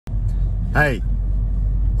Hey,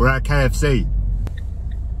 we're at KFC.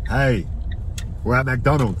 Hey, we're at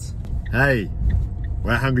McDonald's. Hey,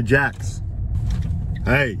 we're at Hungry Jack's.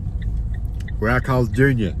 Hey, we're at Carl's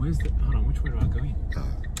Jr. Where's the... Hold on, which way do I go in?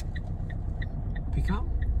 Pick up?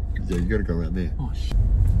 Yeah, you gotta go around there. Oh, shit.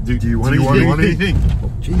 Do you want anything?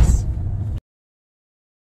 Oh, jeez.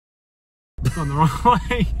 It's on the wrong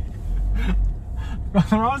way.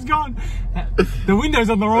 Brother, I was going. The window's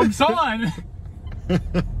on the wrong side.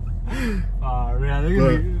 Oh,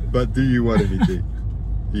 really? But do you want anything?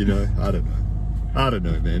 You know, I don't know. I don't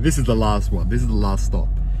know, man. This is the last one. This is the last stop.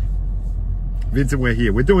 Vincent, we're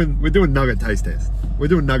here. We're doing nugget taste test. We're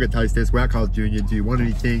doing nugget taste test. We're at Carl's Jr. Do you want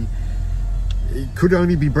anything? It could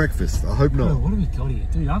only be breakfast. I hope not. Oh, what have we got here?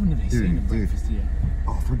 Dude, I haven't even seen the breakfast yet.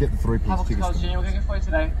 Oh, if we get the 3-piece chicken Carl's Jr. We're going to get for you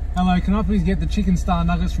today. Hello, can I please get the chicken star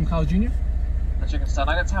nuggets from Carl's Jr.? The chicken star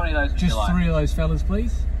nuggets. How many of those would you like? Just 3 of those fellas,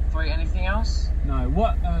 please. 3. Anything else? No.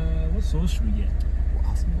 What sauce should we get?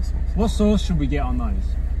 What sauce? What sauce should we get on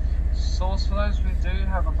those? Sauce for those, we do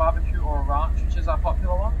have a barbecue or a ranch, which is our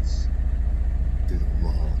popular ones. Do the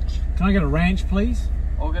ranch. Can I get a ranch, please?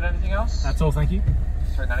 All good, anything else? That's all, thank you.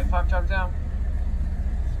 $3.95, job down.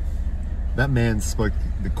 That man spoke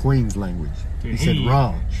the Queen's language. Dude, he said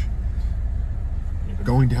ranch. Yeah,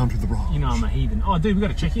 Going down to the ranch. you know I'm a heathen. Oh, dude, we got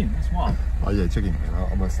to check in. That's wild. Oh yeah, check in, man.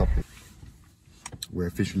 I'm gonna stop it. We're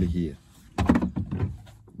officially here.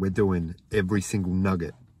 We're doing every single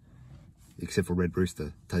nugget except for Red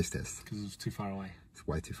Rooster taste test. Because it was too far away. It's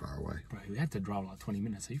way too far away. Bro, we had to drive like 20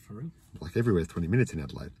 minutes, are you for real? Like everywhere's 20 minutes in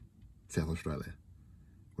Adelaide, South Australia.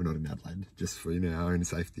 We're not in Adelaide, just for our own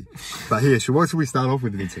safety. But here, what should we start off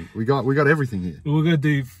with, Vincent? We got everything here. Well, we're gonna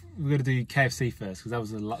do KFC first because that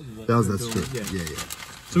was That's true. Yeah.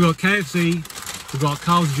 So we got KFC, we got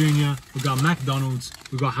Carl's Jr., we got McDonald's,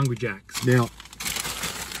 we got Hungry Jack's. Now,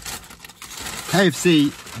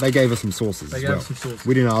 KFC, they gave us some sauces. They gave us some sauces.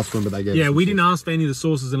 We didn't ask for them, but they gave us some we didn't sauces. ask for any of the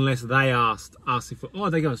sauces unless they asked if. Oh,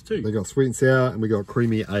 they gave us 2. They got sweet and sour, and we got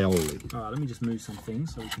creamy aioli. All right, let me just move some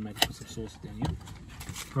things so we can maybe put some sauces down here.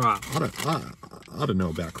 All right. I don't know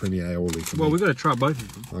about creamy aioli. Well, we've got to try both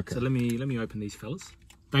of them. Okay. So let me open these fellas.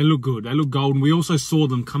 They look good. They look golden. We also saw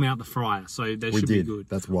them come out the fryer, so they should be good.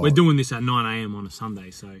 That's wild. We're doing this at 9 AM on a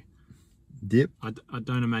Sunday, so dip I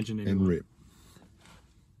don't imagine anyone. and rip.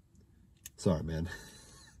 Sorry, man.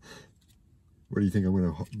 What do you think I'm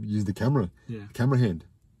going to use the camera? Yeah. Camera hand.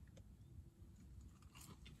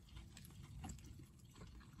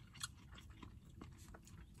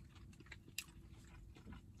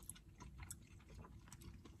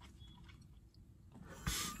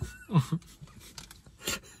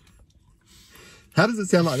 How does it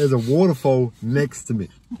sound like there's a waterfall next to me?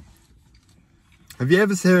 Have you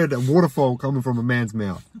ever heard a waterfall coming from a man's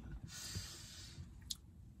mouth?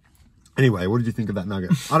 Anyway, what did you think of that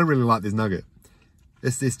nugget? I don't really like this nugget.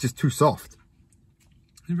 It's just too soft.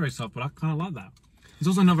 It's very soft, but I kind of like that. It's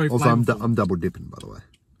also not very Also, flavorful. I'm double dipping, by the way.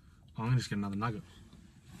 I'm going to just get another nugget.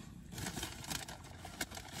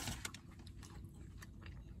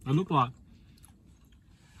 They look like...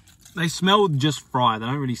 They smell just fried. They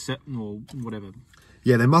don't really set or whatever.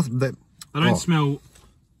 Yeah, they must... They don't smell...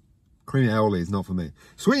 Creamy aioli is not for me.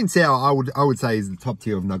 Sweet and sour, I would say, is the top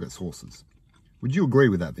tier of nugget sauces. Would you agree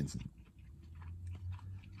with that, Vincent?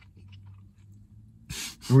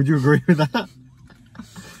 Would you agree with that?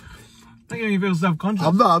 Making me feel self-conscious.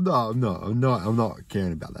 I'm not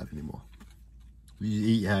caring about that anymore. You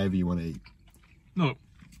eat however you want to eat. Look,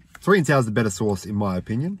 Sweet and sour is the better sauce, in my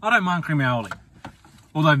opinion. I don't mind creamy aioli.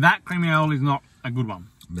 Although that creamy aioli is not a good one.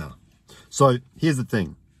 No. So, here's the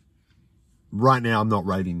thing. Right now, I'm not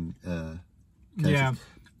rating cases. Yeah,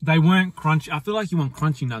 they weren't crunchy. I feel like you want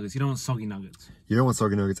crunchy nuggets. You don't want soggy nuggets. You don't want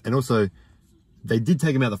soggy nuggets. And also, they did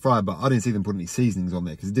take them out of the fryer, but I didn't see them put any seasonings on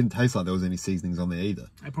there because it didn't taste like there was any seasonings on there either.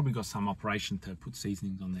 They probably got some operation to put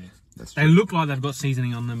seasonings on there. That's They true. look like they've got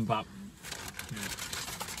seasoning on them, but... Yeah.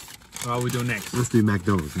 What are we doing next? Let's do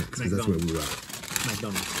McDonald's next because that's where we were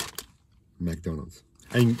at. McDonald's.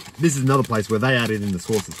 And this is another place where they added in the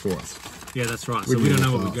sauces for us. Yeah, that's right. So we don't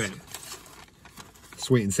know what we get.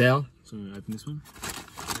 Sweet and sour. So we open this one.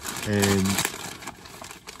 And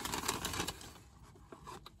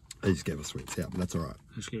they just gave us sweet and sour, but that's all right.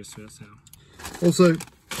 Let's give it sweet and sour. Also,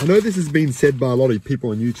 I know this has been said by a lot of people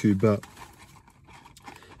on YouTube, but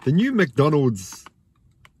the new McDonald's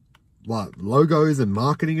like logos and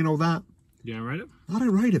marketing and all that, You don't rate it? I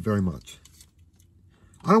don't rate it very much.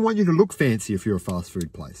 I don't want you to look fancy if you're a fast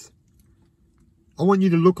food place. I want you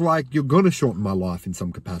to look like you're going to shorten my life in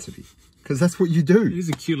some capacity. Because that's what you do. It is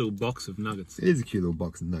a cute little box of nuggets. It is a cute little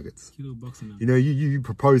box of nuggets. Cute little box of nuggets. You know, you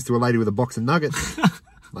propose to a lady with a box of nuggets.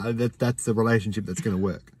 That's the relationship that's going to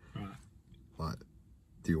work. Right. like,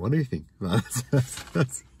 do you want anything? That's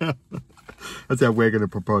how we're going to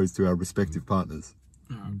propose to our respective partners.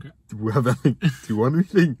 Oh, okay. Do you want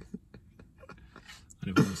anything? I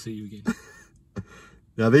never want to see you again.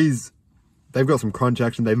 Now they've got some crunch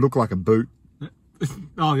action. They look like a boot.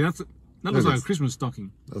 Oh, yeah, that looks like a Christmas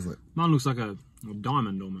stocking. That's like, Mine looks like a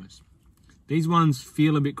diamond almost. These ones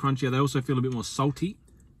feel a bit crunchier. They also feel a bit more salty.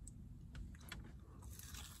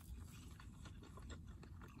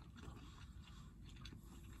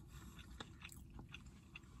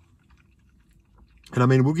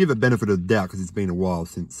 and I mean, we'll give it benefit of the doubt because it's been a while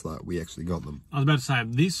since we actually got them. I was about to say,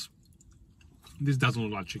 this doesn't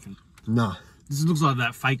look like chicken. Nah. This looks like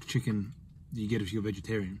that fake chicken you get if you're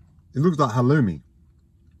vegetarian. It looks like halloumi.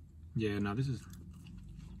 Yeah, no, this is...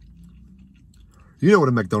 You know what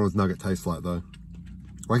a McDonald's nugget tastes like, though?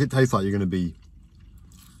 Like, it tastes like you're going to be...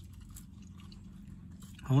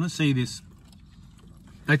 I want to see this.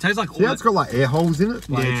 They taste like... See how it's got, like, air holes in it?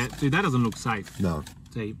 Like, yeah, dude, that doesn't look safe. No.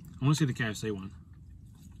 See, I want to see the KFC one.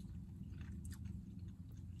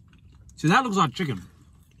 See, that looks like chicken.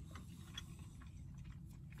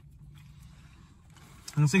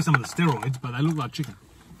 I can see some of the steroids, but they look like chicken.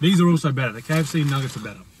 These are also better. The KFC nuggets are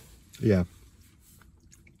better. Yeah.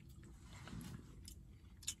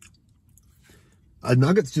 A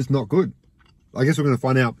nugget's just not good. I guess we're going to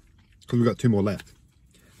find out because we've got 2 more left.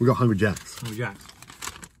 We've got Hungry Jack's. Hungry Jack's.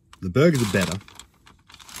 The burgers are better.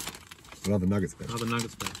 But other nuggets better. Other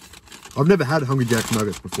nuggets better. I've never had Hungry Jack's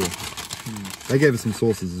nuggets before. They gave us some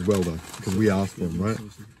sauces as well, though, because we asked for them, right?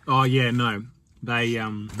 Oh, yeah, no. They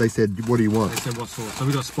said, what do you want? They said what sauce? So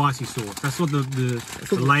we got spicy sauce. That's what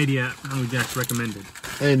the lady at Hungry Jack's recommended.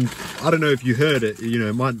 And I don't know if you heard it, you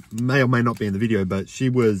know, may or may not be in the video, but she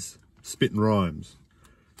was spitting rhymes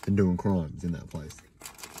and doing crimes in that place.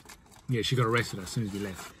 Yeah, she got arrested as soon as we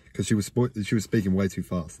left. Because she was speaking way too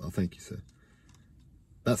fast. Oh, thank you, sir.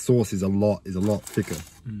 That sauce is a lot thicker.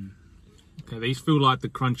 Okay, these feel like the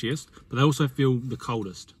crunchiest, but they also feel the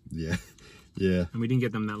coldest. Yeah, yeah. And we didn't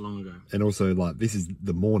get them that long ago. And also, like, this is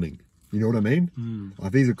the morning. You know what I mean?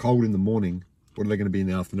 Like, these are cold in the morning. What are they going to be in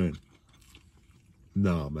the afternoon?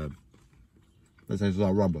 No, man. That tastes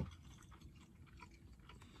like rubber.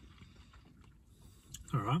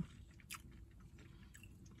 All right.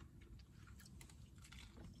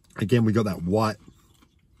 Again, we got that white,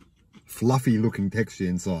 fluffy looking texture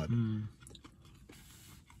inside.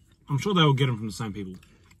 I'm sure they will get them from the same people.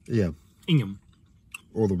 Yeah. Ingham.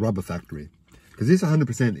 Or the rubber factory. Because this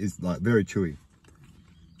 100% is like very chewy.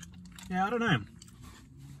 Yeah, I don't know.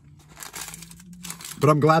 But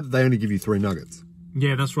I'm glad that they only give you 3 nuggets.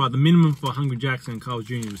 Yeah, that's right. The minimum for Hungry Jack's and Carl's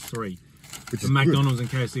Jr. was 3. Which For is McDonald's and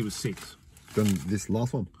KFC was 6. Done this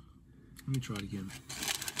last one. Let me try it again.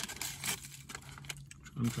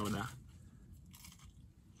 Let me try that.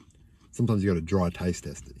 Sometimes you got to dry taste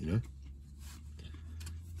test it, you know?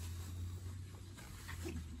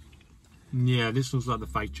 Yeah, this looks like the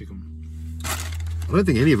fake chicken. I don't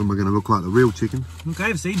think any of them are going to look like the real chicken. Well,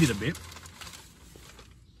 KFC did a bit.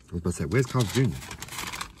 I was about to say, where's Carl's Jr.?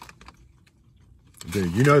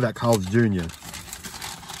 Dude, you know that Carl's Jr.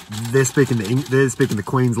 They're speaking the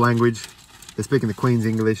Queen's language. They're speaking the Queen's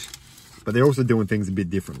English. But they're also doing things a bit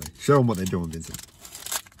differently. Show them what they're doing, Vincent.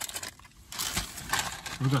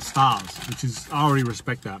 We've got stars, which is, I already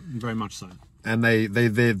respect that, very much so. And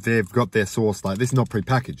they've got their sauce, like, this is not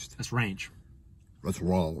pre-packaged. That's ranch. That's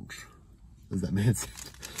ranch. As that man said.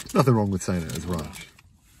 Nothing wrong with saying it as ranch.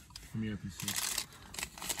 Let me open this.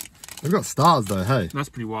 They've got stars though, hey? That's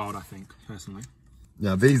pretty wild, I think, personally.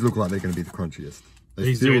 Now, these look like they're going to be the crunchiest.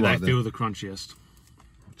 These do, they feel the crunchiest.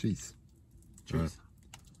 Jeez. Jeez. Right.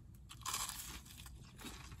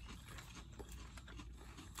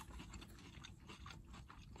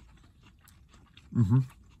 Mm-hmm.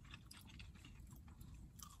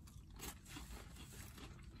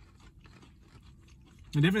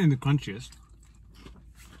 They're definitely the crunchiest.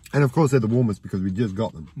 And of course they're the warmest because we just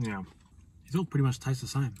got them. Yeah. These all pretty much taste the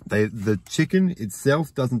same. The chicken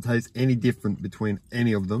itself doesn't taste any different between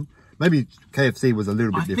any of them. Maybe KFC was a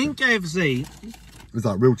little bit different. I think KFC... It was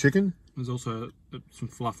like real chicken. There's also some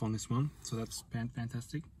fluff on this one, so that's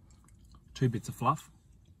fantastic. 2 bits of fluff.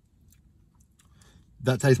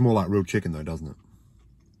 That tastes more like real chicken though, doesn't it?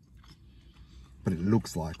 But it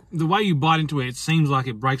looks like... The way you bite into it, it seems like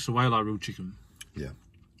it breaks away like real chicken. Yeah.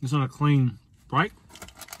 It's not a clean break.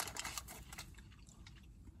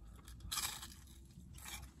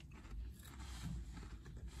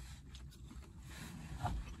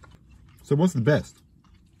 So what's the best?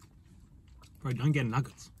 Bro, don't get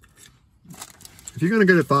nuggets. If you're going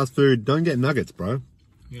to get fast food, don't get nuggets, bro.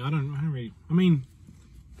 Yeah, I don't really... I mean...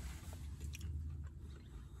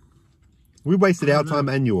 We wasted our time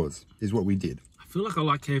and yours, is what we did. I feel like I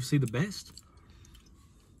like KFC the best.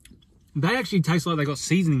 They actually taste like they got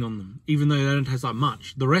seasoning on them, even though they don't taste like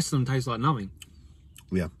much. The rest of them taste like nothing.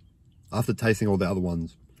 Yeah. After tasting all the other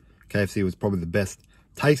ones, KFC was probably the best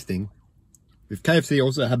tasting. If KFC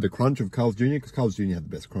also had the crunch of Carl's Jr., because Carl's Jr. had the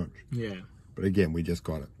best crunch. Yeah. But again, we just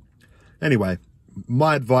got it. Anyway,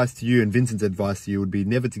 my advice to you and Vincent's advice to you would be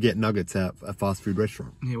never to get nuggets at a fast food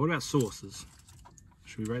restaurant. Yeah, what about sauces?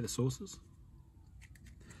 Should we rate the sauces?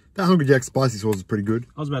 That Hungry Jack's spicy sauce is pretty good.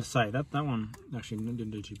 I was about to say, that one actually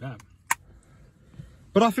didn't do too bad.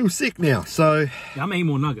 But I feel sick now, so... Yeah, I'm eating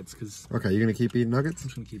more nuggets, because... Okay, you're going to keep eating nuggets? I'm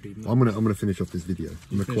just going to keep eating I'm nuggets. gonna finish off this video.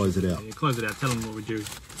 I'm going to close it out. Yeah, close it out. Tell them what we do.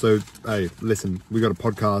 So, hey, listen, we got a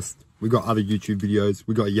podcast. We got other YouTube videos.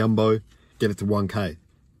 We got Yumbo. Get it to 1K.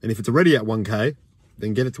 And if it's already at 1K,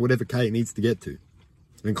 then get it to whatever K it needs to get to.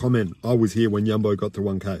 And comment, I was here when Yumbo got to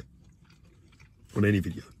 1K. On any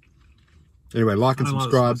video. Anyway, like and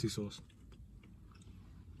subscribe. Spicy sauce.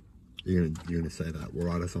 You're gonna say that. Well,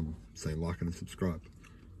 right, as I'm saying like and subscribe.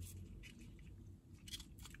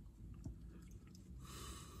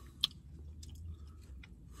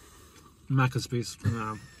 Macca's piece.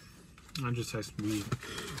 No. I just taste weird.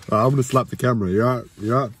 I'm gonna slap the camera. You alright?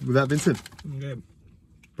 You alright with that, Vincent? Yeah.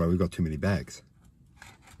 Bro, we've got too many bags.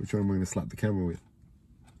 Which one am I gonna slap the camera with?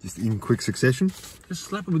 Just in quick succession? Just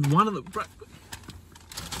slap it with one of the...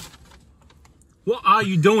 What are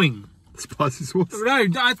you doing? Spicy sauce. No,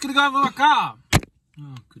 it's gonna go over my car.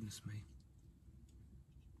 Oh, goodness me.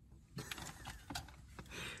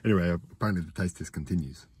 Anyway, apparently the taste test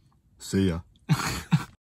continues. See ya.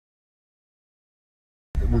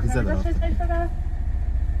 We can set that up.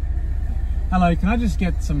 Hello, can I just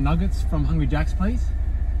get some nuggets from Hungry Jack's, please?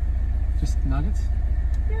 Just nuggets?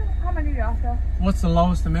 Yeah, how many are you after? What's the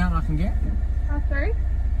lowest amount I can get? 3.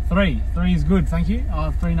 3. 3 is good, thank you. I'll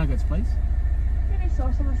have 3 nuggets, please. Any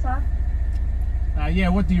sauce on the side? Yeah,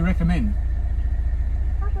 what do you recommend?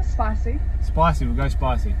 Just spicy. Spicy, we'll go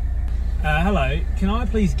spicy. Hello, can I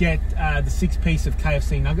please get the 6 piece of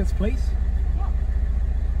KFC nuggets, please? Yep.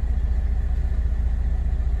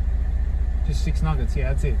 Just 6 nuggets, yeah,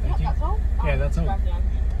 that's it, thank you. That's all? Yeah, that's all.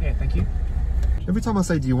 Yeah, thank you. Every time I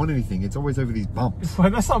say, do you want anything, it's always over these bumps. Well,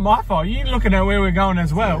 that's not my fault. You're looking at where we're going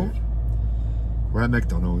as well. Yeah. We're at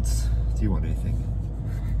McDonald's. Do you want anything?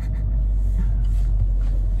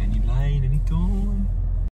 Any lane, any time.